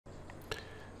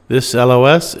This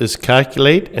LOS is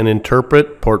calculate and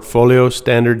interpret portfolio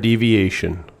standard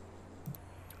deviation.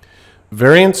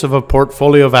 Variance of a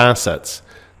portfolio of assets.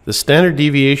 The standard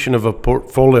deviation of a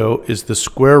portfolio is the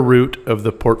square root of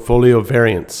the portfolio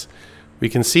variance. We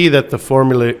can see that the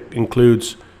formula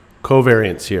includes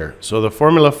covariance here. So the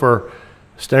formula for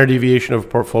standard deviation of a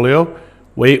portfolio,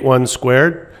 weight 1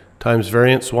 squared times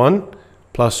variance 1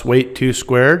 plus weight 2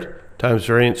 squared times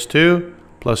variance 2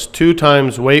 plus 2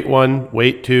 times weight 1,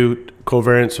 weight 2,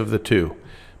 covariance of the 2.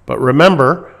 But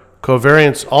remember,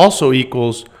 covariance also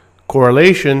equals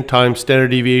correlation times standard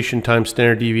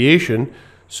deviation,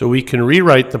 so we can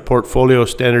rewrite the portfolio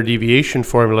standard deviation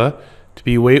formula to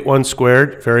be weight 1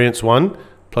 squared, variance 1,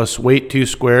 plus weight 2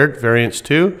 squared, variance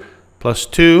 2, plus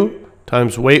 2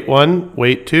 times weight 1,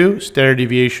 weight 2, standard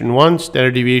deviation 1,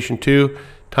 standard deviation 2,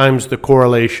 times the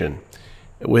correlation.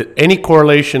 With any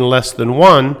correlation less than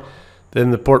 1,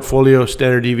 then the portfolio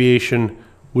standard deviation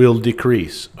will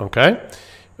decrease, okay?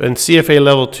 In CFA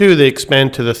level 2, they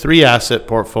expand to the 3-asset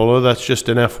portfolio. That's just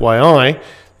an FYI.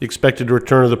 The expected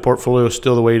return of the portfolio is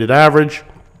still the weighted average,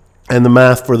 and the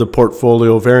math for the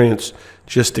portfolio variance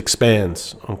just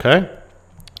expands, okay?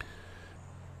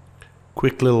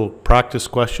 Quick little practice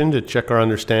question to check our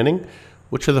understanding.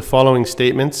 Which of the following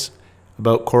statements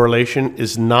about correlation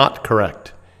is not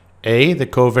correct? A, the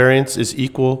covariance is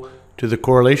equal to the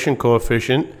correlation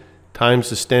coefficient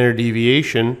times the standard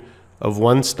deviation of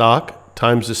one stock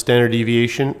times the standard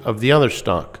deviation of the other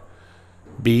stock.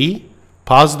 B,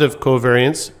 positive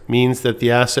covariance means that the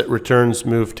asset returns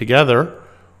move together.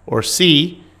 Or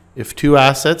C, if two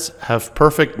assets have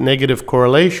perfect negative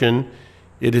correlation,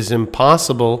 it is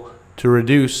impossible to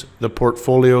reduce the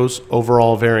portfolio's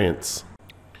overall variance.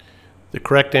 The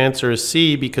correct answer is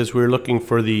C, because we're looking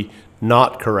for the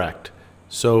not correct.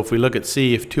 So if we look at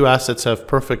C, if two assets have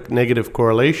perfect negative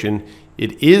correlation,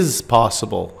 it is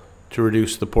possible to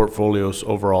reduce the portfolio's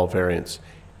overall variance.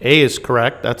 A is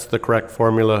correct, that's the correct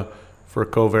formula for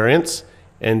covariance,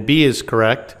 and B is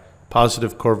correct.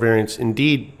 Positive covariance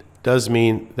indeed does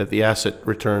mean that the asset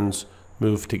returns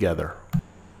move together.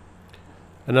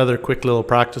 Another quick little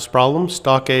practice problem.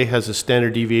 Stock A has a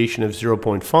standard deviation of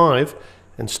 0.5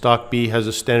 and stock B has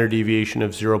a standard deviation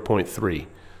of 0.3.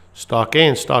 Stock A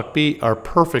and stock B are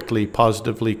perfectly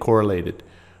positively correlated.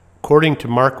 According to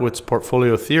Markowitz's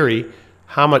portfolio theory,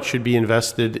 how much should be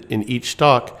invested in each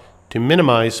stock to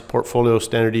minimize portfolio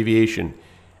standard deviation?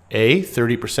 A,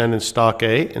 30% in stock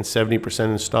A and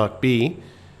 70% in stock B.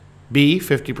 B,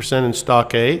 50% in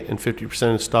stock A and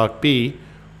 50% in stock B.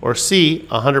 Or C,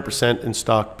 100% in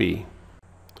stock B.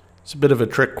 It's a bit of a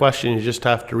trick question. You just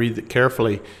have to read it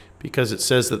carefully because it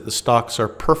says that the stocks are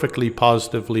perfectly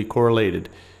positively correlated.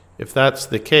 If that's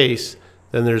the case,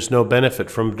 then there's no benefit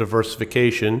from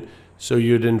diversification, so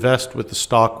you'd invest with the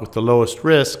stock with the lowest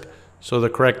risk. So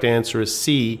the correct answer is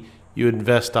C, you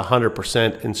invest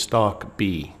 100% in stock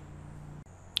B.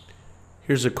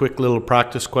 Here's a quick little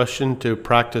practice question to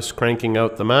practice cranking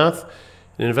out the math.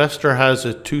 An investor has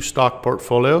a 2-stock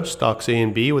portfolio, stocks A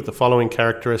and B, with the following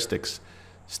characteristics.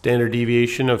 Standard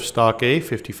deviation of stock A,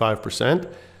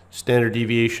 55%. Standard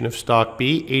deviation of stock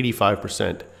B,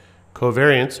 85%.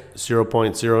 Covariance,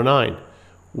 0.09.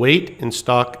 Weight in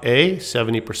stock A,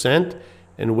 70%,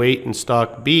 and weight in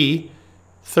stock B,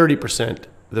 30%.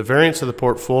 The variance of the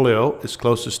portfolio is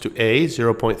closest to A,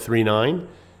 0.39,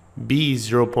 B,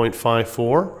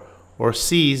 0.54, or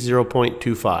C,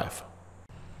 0.25.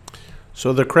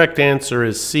 So the correct answer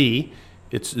is C,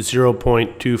 it's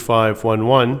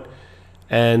 0.2511,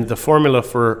 and the formula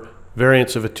for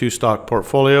variance of a 2-stock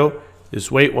portfolio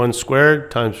is weight 1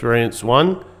 squared times variance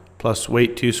 1 plus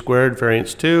weight 2 squared,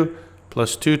 variance 2,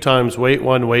 plus 2 times weight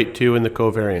 1, weight 2, and the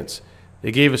covariance.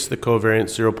 They gave us the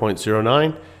covariance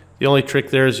 0.09. The only trick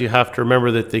there is you have to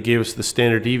remember that they gave us the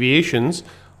standard deviations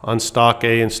on stock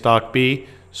A and stock B,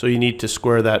 so you need to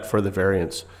square that for the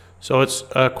variance. So it's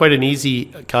quite an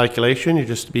easy calculation. You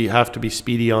just have to be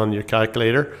speedy on your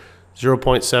calculator.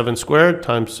 0.7 squared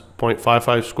times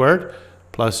 0.55 squared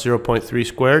plus 0.3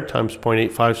 squared times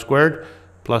 0.85 squared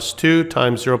plus 2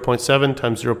 times 0.7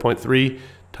 times 0.3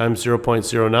 times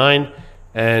 0.09,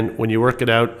 and when you work it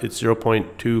out, it's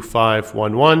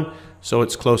 0.2511, so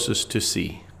it's closest to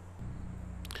C.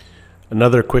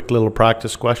 Another quick little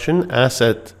practice question.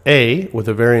 Asset A with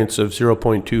a variance of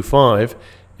 0.25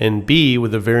 and B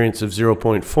with a variance of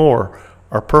 0.4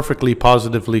 are perfectly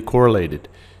positively correlated.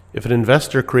 If an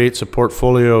investor creates a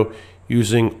portfolio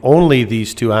using only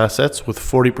these two assets with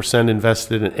 40%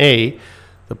 invested in A,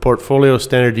 the portfolio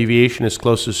standard deviation is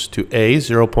closest to A,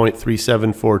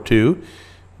 0.3742,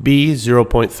 B,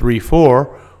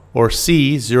 0.34, or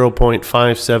C,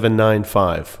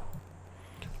 0.5795.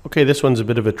 Okay, this one's a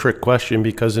bit of a trick question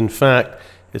because in fact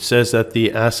it says that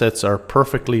the assets are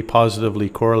perfectly positively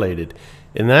correlated.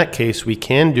 In that case, we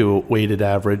can do a weighted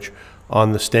average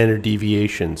on the standard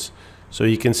deviations. So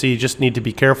you can see you just need to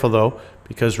be careful though,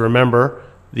 because remember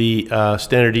the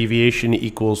standard deviation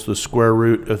equals the square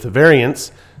root of the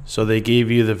variance. So they gave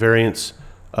you the variance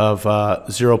of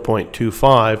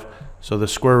 0.25. So the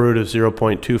square root of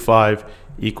 0.25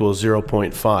 equals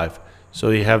 0.5. So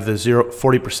you have the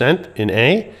 40% in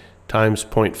A times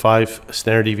 0.5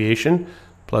 standard deviation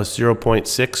plus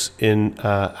 0.6 in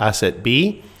asset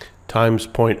B times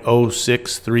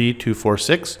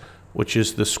 0.063246, which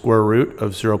is the square root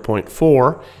of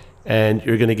 0.4, and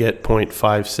you're going to get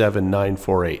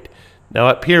 0.57948. Now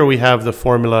up here we have the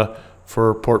formula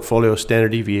for portfolio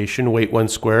standard deviation, weight 1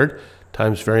 squared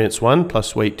times variance 1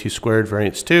 plus weight 2 squared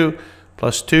variance 2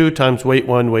 plus 2 times weight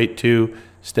 1 weight 2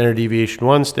 standard deviation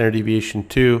 1 standard deviation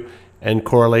 2, and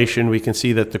correlation. We can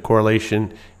see that the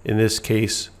correlation in this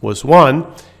case was 1,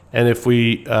 and if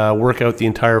we work out the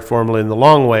entire formula in the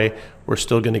long way, we're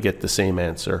still going to get the same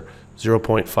answer,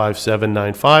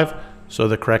 0.5795. So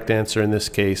the correct answer in this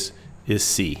case is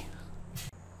C.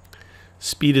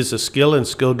 Speed is a skill and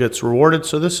skill gets rewarded.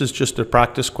 So this is just a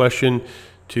practice question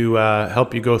to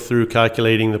help you go through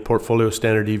calculating the portfolio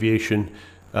standard deviation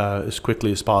as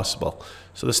quickly as possible.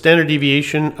 So the standard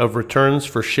deviation of returns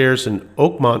for shares in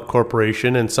Oakmont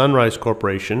Corporation and Sunrise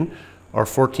Corporation are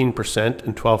 14%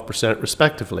 and 12%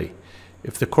 respectively.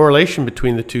 If the correlation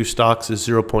between the two stocks is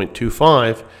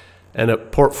 0.25 and a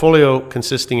portfolio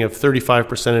consisting of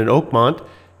 35% in Oakmont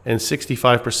and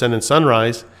 65% in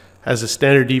Sunrise has a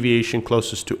standard deviation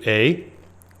closest to A,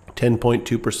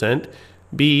 10.2%,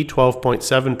 B,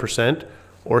 12.7%,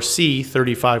 or C,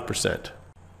 35%.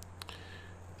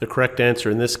 The correct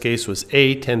answer in this case was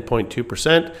A,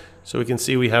 10.2%. So we can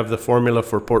see we have the formula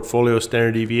for portfolio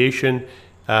standard deviation.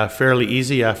 Fairly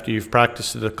easy after you've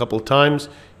practiced it a couple of times.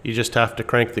 You just have to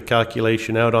crank the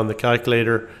calculation out on the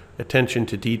calculator. Attention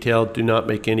to detail, do not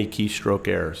make any keystroke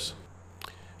errors.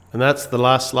 And that's the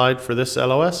last slide for this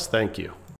LOS. Thank you.